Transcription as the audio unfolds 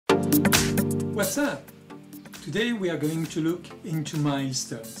What's up? Today we are going to look into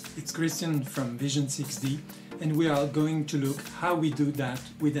milestones. It's Christian from Vision 6D and we are going to look how we do that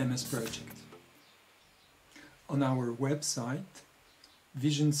with MS Project. On our website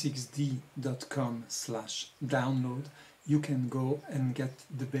vision6d.com/download you can go and get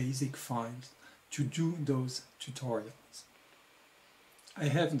the basic files to do those tutorials. I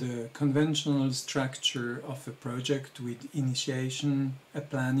have the conventional structure of a project with initiation, a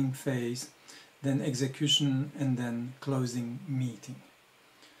planning phase, then execution and then closing meeting.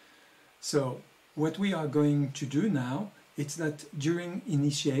 So what we are going to do now is that during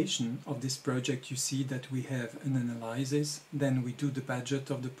initiation of this project you see that we have an analysis, then we do the budget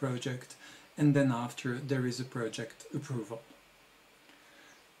of the project, and then after there is a project approval.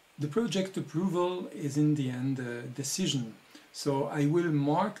 The project approval is in the end a decision, so I will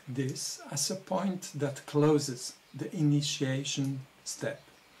mark this as a point that closes the initiation step.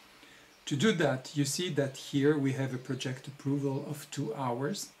 To do that, you see that here we have a project approval of 2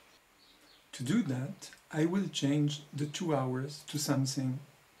 hours. To do that, I will change the 2 hours to something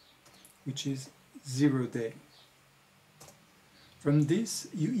which is 0 day. From this,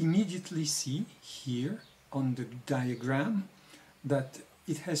 you immediately see here on the diagram that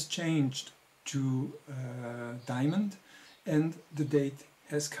it has changed to diamond and the date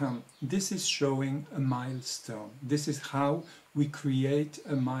has come. This is showing a milestone. This is how we create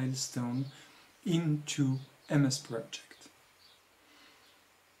a milestone into MS Project.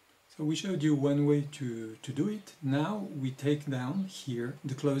 So we showed you one way to do it. Now we take down here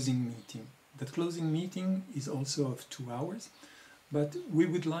the closing meeting. That closing meeting is also of 2 hours, but we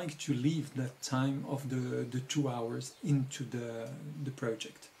would like to leave that time of the 2 hours into the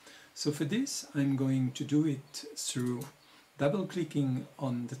project. So for this I'm going to do it through double-clicking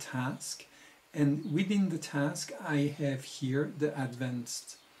on the task, and within the task I have here the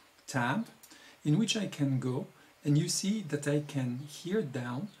Advanced tab in which I can go, and you see that I can here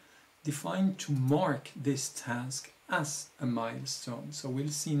down define to mark this task as a milestone. So we'll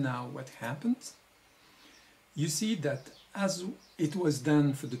see now what happens. You see that as it was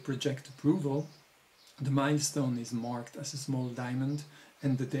done for the project approval, the milestone is marked as a small diamond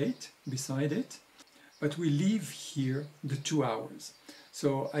and the date beside it. But we leave here the 2 hours.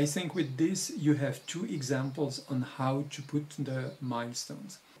 So I think with this you have 2 examples on how to put the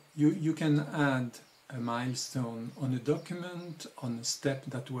milestones. You can add a milestone on a document, on a step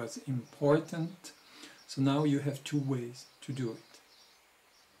that was important. So now you have 2 ways to do it.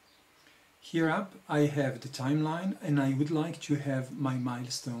 Here up I have the timeline and I would like to have my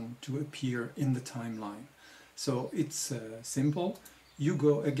milestone to appear in the timeline. So it's simple. You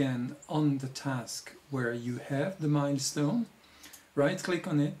go again on the task where you have the milestone, right click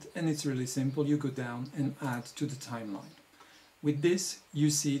on it, and it's really simple. You go down and add to the timeline. With this you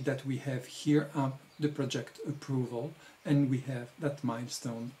see that we have here up the project approval and we have that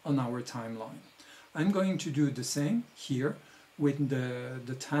milestone on our timeline. I'm going to do the same here with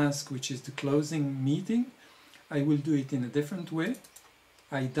the task which is the closing meeting. I will do it in a different way.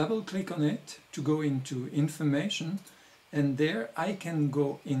 I double click on it to go into information, and there I can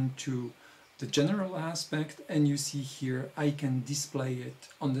go into the general aspect, and you see here I can display it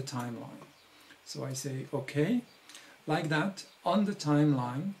on the timeline. So I say OK. Like that, on the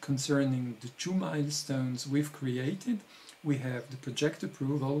timeline concerning the 2 milestones we've created, we have the project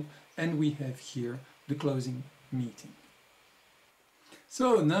approval and we have here the closing meeting.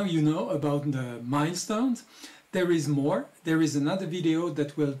 So now you know about the milestones. There is more. There is another video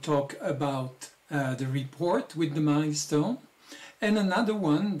that will talk about the report with the milestone, and another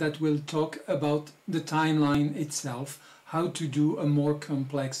one that will talk about the timeline itself, how to do a more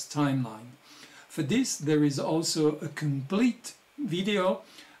complex timeline. For this there is also a complete video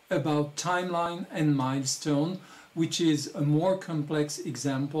about timeline and milestone, which is a more complex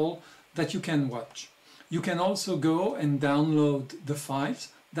example that you can watch. You can also go and download the files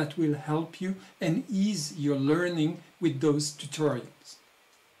that will help you and ease your learning with those tutorials.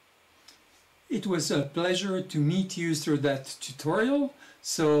 It was a pleasure to meet you through that tutorial,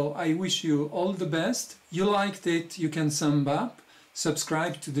 so I wish you all the best. You liked it, you can thumb up,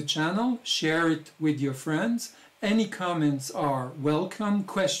 subscribe to the channel, share it with your friends. Any comments are welcome,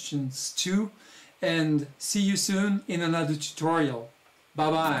 questions too, and see you soon in another tutorial. Bye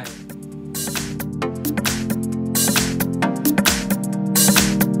bye!